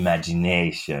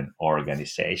imagination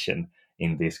organization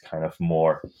in this kind of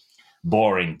more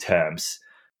boring terms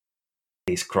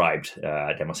described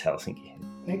Demos Helsinki.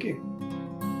 Thank you.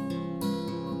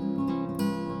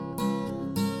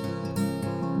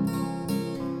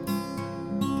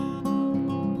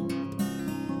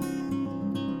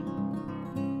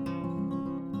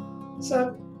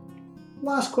 So,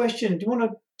 last question. Do you want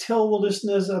to tell the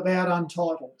listeners about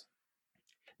Untitled?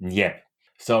 Yeah.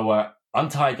 So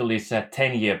Untitled is a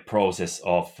 10-year process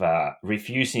of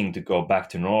refusing to go back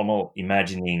to normal,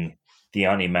 imagining the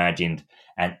unimagined,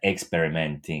 and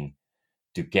experimenting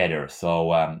together.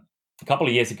 So a couple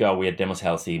of years ago, we at Demos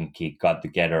Helsinki got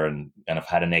together and kind of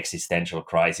had an existential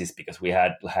crisis because we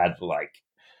had like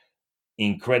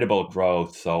incredible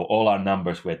growth. So all our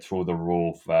numbers were through the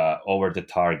roof, over the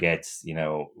targets.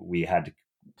 We had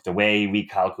the way we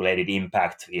calculated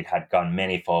impact, it had gone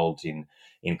manifold in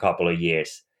a couple of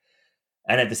years.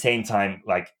 And at the same time,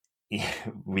 like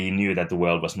we knew that the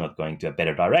world was not going to a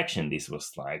better direction. This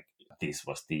was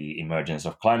the emergence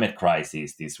of climate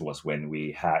crisis. This was when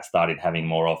we started having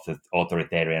more of the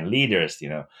authoritarian leaders.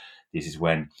 This is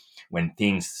when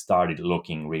things started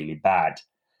looking really bad.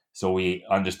 So we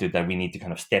understood that we need to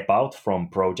kind of step out from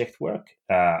project work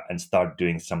and start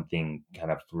doing something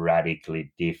kind of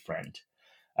radically different.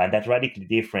 And that radically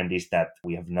different is that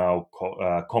we have now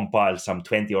compiled some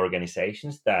 20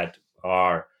 organizations that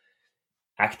are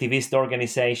activist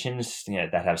organizations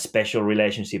that have special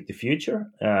relationship to future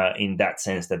in that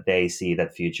sense that they see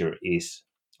that future is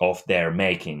of their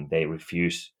making. They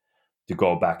refuse to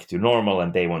go back to normal,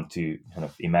 and they want to kind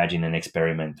of imagine an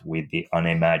experiment with the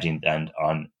unimagined and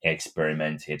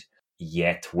unexperimented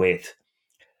yet with.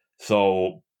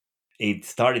 So it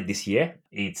started this year.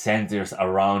 It centers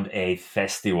around a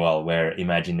festival where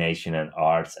imagination and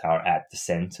arts are at the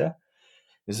center.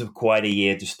 This is quite a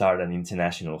year to start an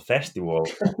international festival.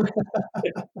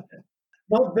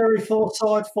 Not very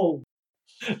foresightful.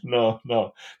 No.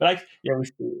 But like, yeah,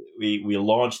 we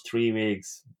launched 3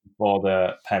 weeks before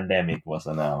the pandemic was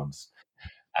announced,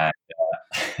 and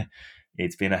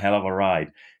it's been a hell of a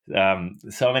ride.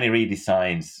 So many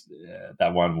redesigns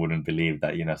that one wouldn't believe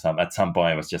that at some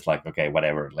point I was just like, okay,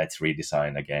 whatever, let's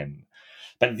redesign again.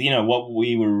 But what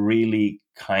we were really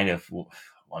kind of,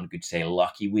 one could say,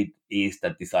 lucky with is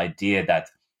that this idea that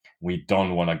we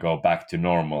don't want to go back to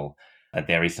normal, that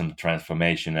there is some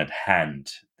transformation at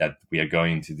hand, that we are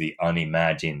going to the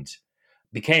unimagined,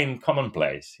 became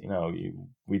commonplace.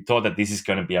 We thought that this is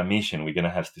going to be a mission. We're going to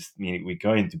have to, we're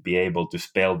going to be able to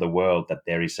spell the world that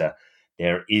there is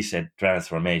a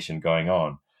transformation going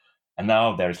on. And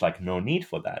now there's like no need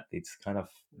for that. It's kind of,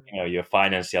 your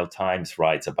Financial Times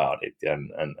writes about it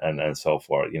and so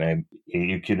forth.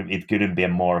 It couldn't be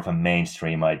more of a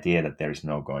mainstream idea that there is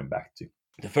no going back to.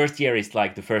 The first year is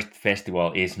like the first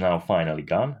festival is now finally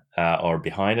gone or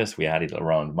behind us. We had it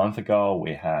around a month ago.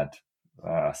 We had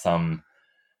some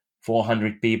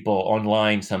 400 people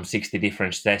online, some 60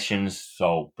 different sessions.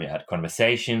 So we had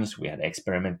conversations, we had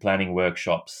experiment planning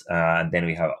workshops, and then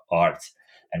we have art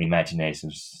and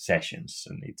imagination sessions.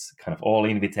 And it's kind of all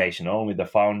invitation. Only the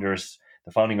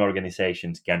founding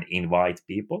organizations can invite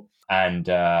people. And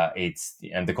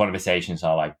the conversations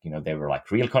are like, they were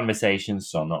like real conversations,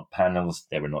 so not panels.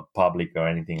 They were not public or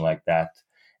anything like that.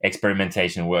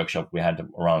 Experimentation workshop, we had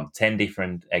around 10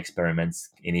 different experiments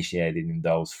initiated in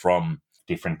those, from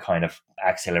different kind of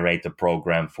accelerator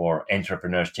program for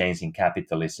entrepreneurs changing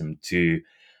capitalism to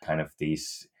kind of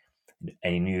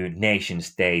a new nation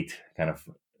state kind of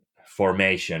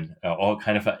formation, or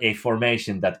kind of a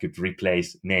formation that could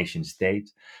replace nation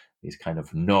state. These kind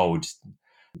of nodes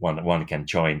one can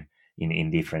join in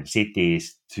different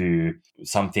cities, to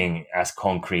something as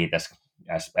concrete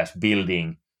as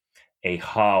building a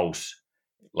house,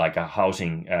 like a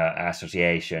housing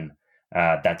association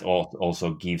that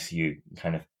also gives you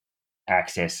kind of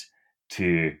access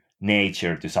to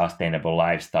nature, to sustainable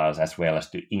lifestyles, as well as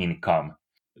to income.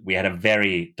 We had a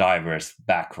very diverse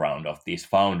background of these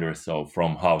founders, so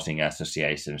from housing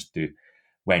associations to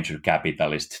venture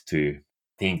capitalists to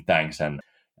think tanks and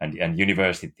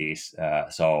universities.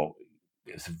 So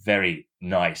it's a very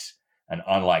nice and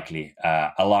unlikely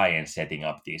alliance setting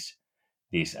up these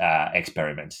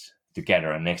experiments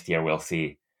together. And next year we'll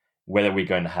see whether we're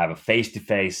going to have a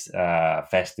face-to-face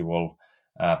festival,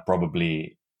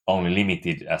 probably only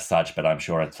limited as such, but I'm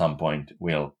sure at some point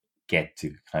we'll get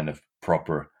to kind of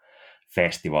proper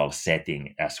festival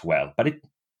setting as well. But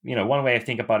one way I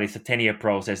think about it is a 10-year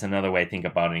process. Another way I think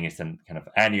about it is a kind of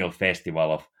annual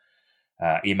festival of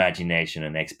imagination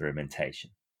and experimentation.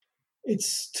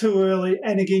 It's too early.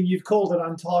 And again, you've called it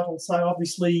Untitled, so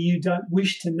obviously you don't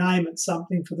wish to name it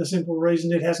something for the simple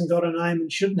reason it hasn't got a name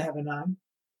and shouldn't have a name,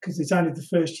 because it's only the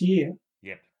first year.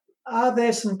 Yep. Are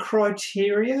there some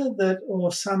criteria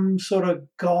or some sort of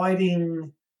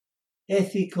guiding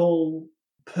ethical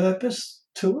purpose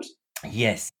to it?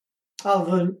 Yes.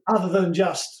 Other than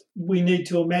just, we need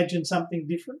to imagine something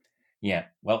different? Yeah.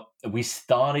 Well, we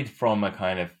started from a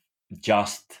kind of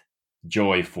just,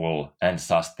 joyful and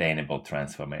sustainable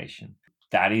transformation.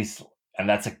 That's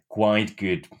a quite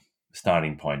good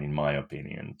starting point, in my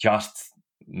opinion. Just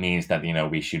means that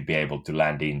we should be able to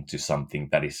land into something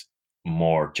that is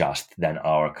more just than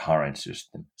our current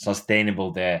system.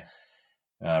 Sustainable there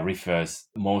refers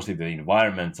mostly to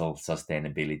environmental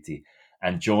sustainability,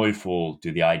 and joyful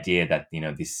to the idea that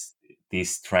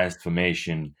this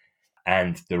transformation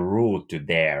and the route to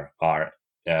there are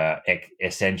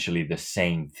essentially the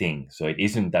same thing. So it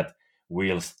isn't that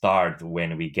we'll start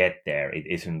when we get there. It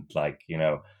isn't like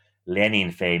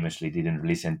Lenin famously didn't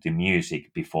listen to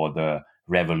music before the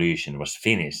revolution was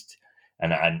finished,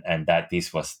 and that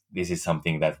this is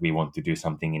something that we want to do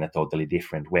something in a totally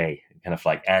different way, kind of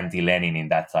like anti-Lenin in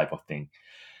that type of thing.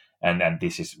 And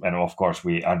of course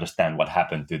we understand what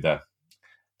happened to the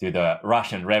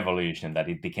Russian Revolution, that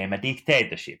it became a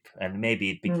dictatorship, and maybe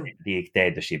it became a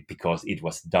dictatorship because it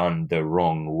was done the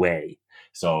wrong way.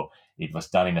 So it was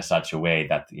done in such a way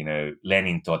that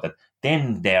Lenin thought that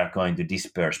then they are going to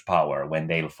disperse power when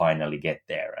they'll finally get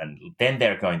there, and then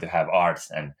they're going to have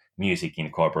arts and music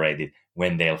incorporated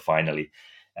when they'll finally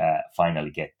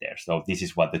get there. So this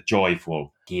is what the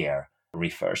joyful here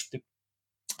refers to.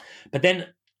 But then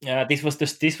this was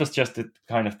just the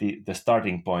kind of the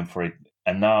starting point for it,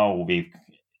 and now we've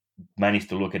managed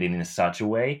to look at it in such a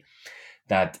way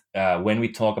that when we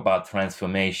talk about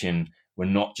transformation, we're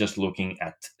not just looking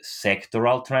at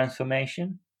sectoral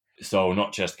transformation. So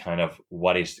not just kind of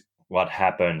what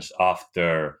happens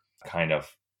after kind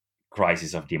of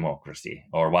crisis of democracy,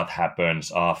 or what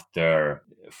happens after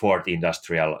fourth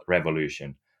industrial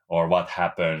revolution, or what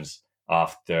happens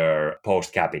after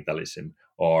post-capitalism,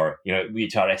 or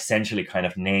which are essentially kind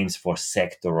of names for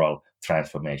sectoral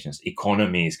transformations.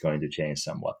 Economy is going to change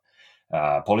somewhat.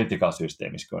 Political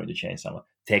system is going to change somewhat.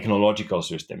 Technological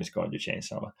system is going to change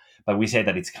somewhat. But we say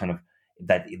that it's kind of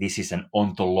that this is an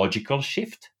ontological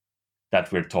shift that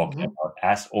we're talking about,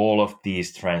 as all of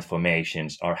these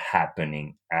transformations are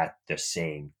happening at the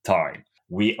same time.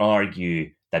 We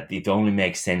argue that it only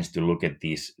makes sense to look at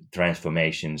these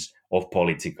transformations of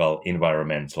political,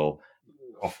 environmental,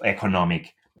 of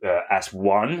economic as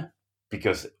one,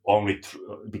 because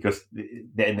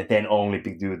then only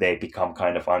do they become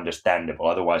kind of understandable.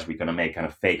 Otherwise, we're going to make kind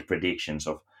of fake predictions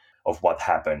of what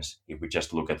happens if we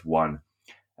just look at one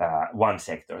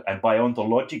sector. And by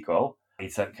ontological,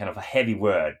 it's a kind of a heavy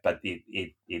word, but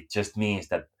it just means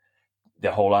that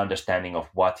the whole understanding of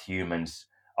what humans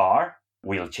are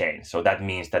will change. So that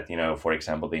means that, for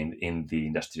example, in the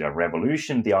Industrial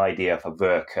Revolution, the idea of a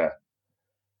worker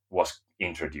was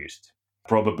introduced.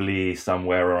 Probably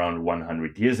somewhere around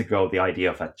 100 years ago, the idea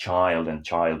of a child and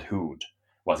childhood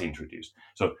was introduced.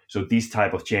 So these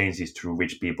type of changes through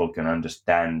which people can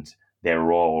understand their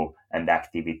role and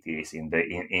activities in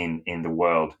the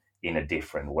world in a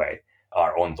different way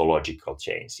are ontological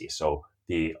changes. So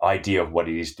the idea of what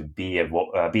it is to be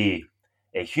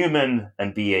a human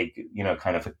and be a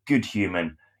kind of a good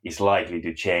human is likely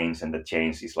to change, and the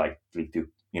change is likely to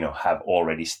have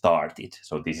already started.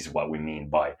 So this is what we mean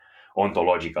by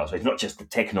ontological. So it's not just a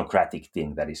technocratic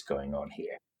thing that is going on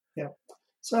here. Yeah.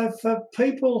 So for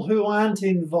people who aren't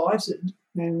invited,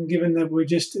 and given that we're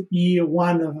just at year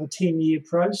one of a 10-year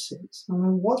process, I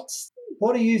mean,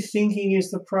 what are you thinking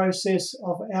is the process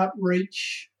of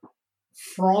outreach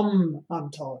from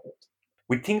Untitled?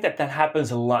 We think that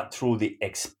happens a lot through the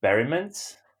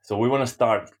experiments. So we want to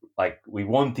start, we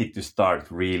wanted to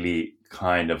start really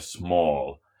kind of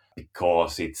small,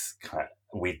 because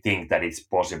we think that it's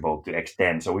possible to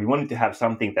extend. So we wanted to have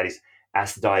something that is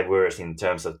as diverse in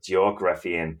terms of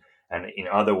geography and in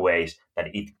other ways that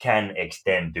it can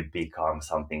extend to become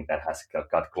something that has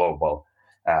got global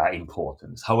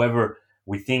importance. However,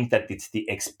 we think that it's the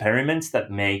experiments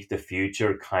that make the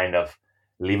future kind of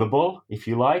livable, if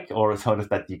you like, or sort of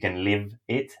that you can live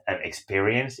it and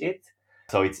experience it.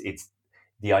 So it's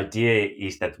the idea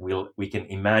is that we can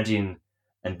imagine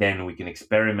and then we can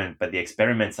experiment, but the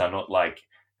experiments are not like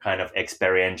kind of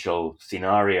experiential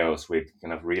scenarios with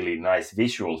kind of really nice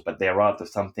visuals, but they're rather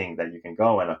something that you can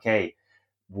go and, okay,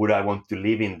 would I want to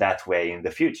live in that way in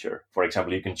the future? For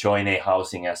example, you can join a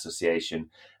housing association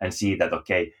and see that,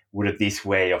 okay, would this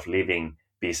way of living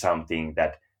be something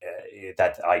that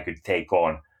I could take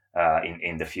on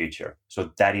in the future?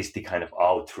 So that is the kind of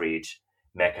outreach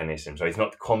mechanism. So it's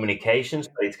not communications,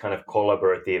 but it's kind of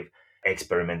collaborative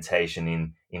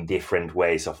experimentation in different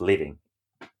ways of living.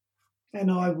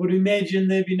 And I would imagine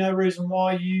there'd be no reason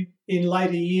why in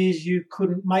later years, you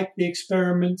couldn't make the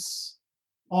experiments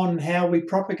on how we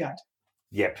propagate.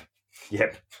 Yep,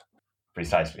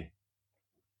 precisely.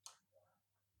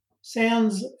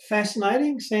 Sounds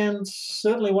fascinating. Sounds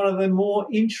certainly one of the more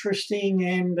interesting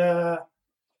and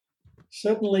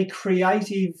certainly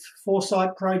creative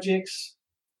foresight projects.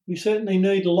 We certainly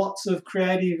need lots of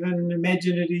creative and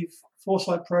imaginative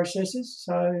foresight processes.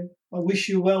 So I wish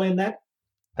you well in that.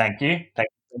 Thank you. Thank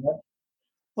you so much.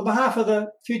 On behalf of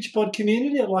the FuturePod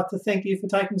community, I'd like to thank you for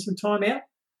taking some time out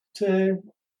to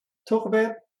talk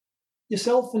about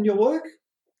yourself and your work.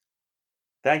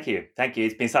 Thank you.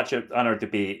 It's been such an honor to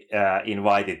be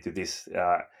invited to this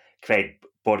great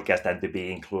podcast and to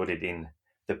be included in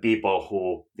the people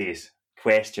who these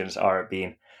questions are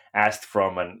being asked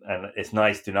from. And it's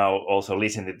nice to now also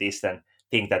listen to this and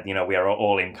think that, we are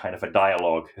all in kind of a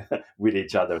dialogue with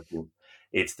each other.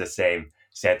 It's the same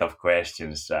set of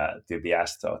questions to be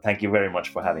asked. So thank you very much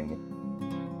for having me.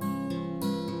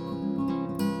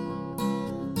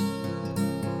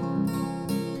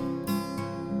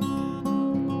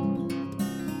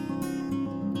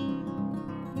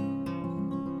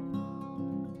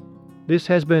 This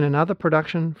has been another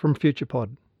production from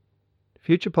FuturePod.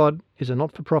 FuturePod is a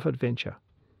not-for-profit venture.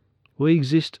 We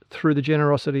exist through the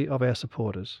generosity of our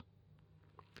supporters.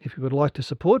 If you would like to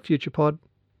support FuturePod,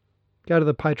 go to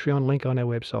the Patreon link on our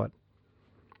website.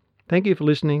 Thank you for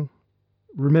listening,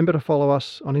 Remember to follow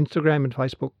us on Instagram and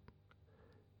Facebook.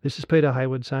 This is Peter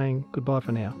Hayward saying goodbye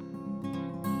for now.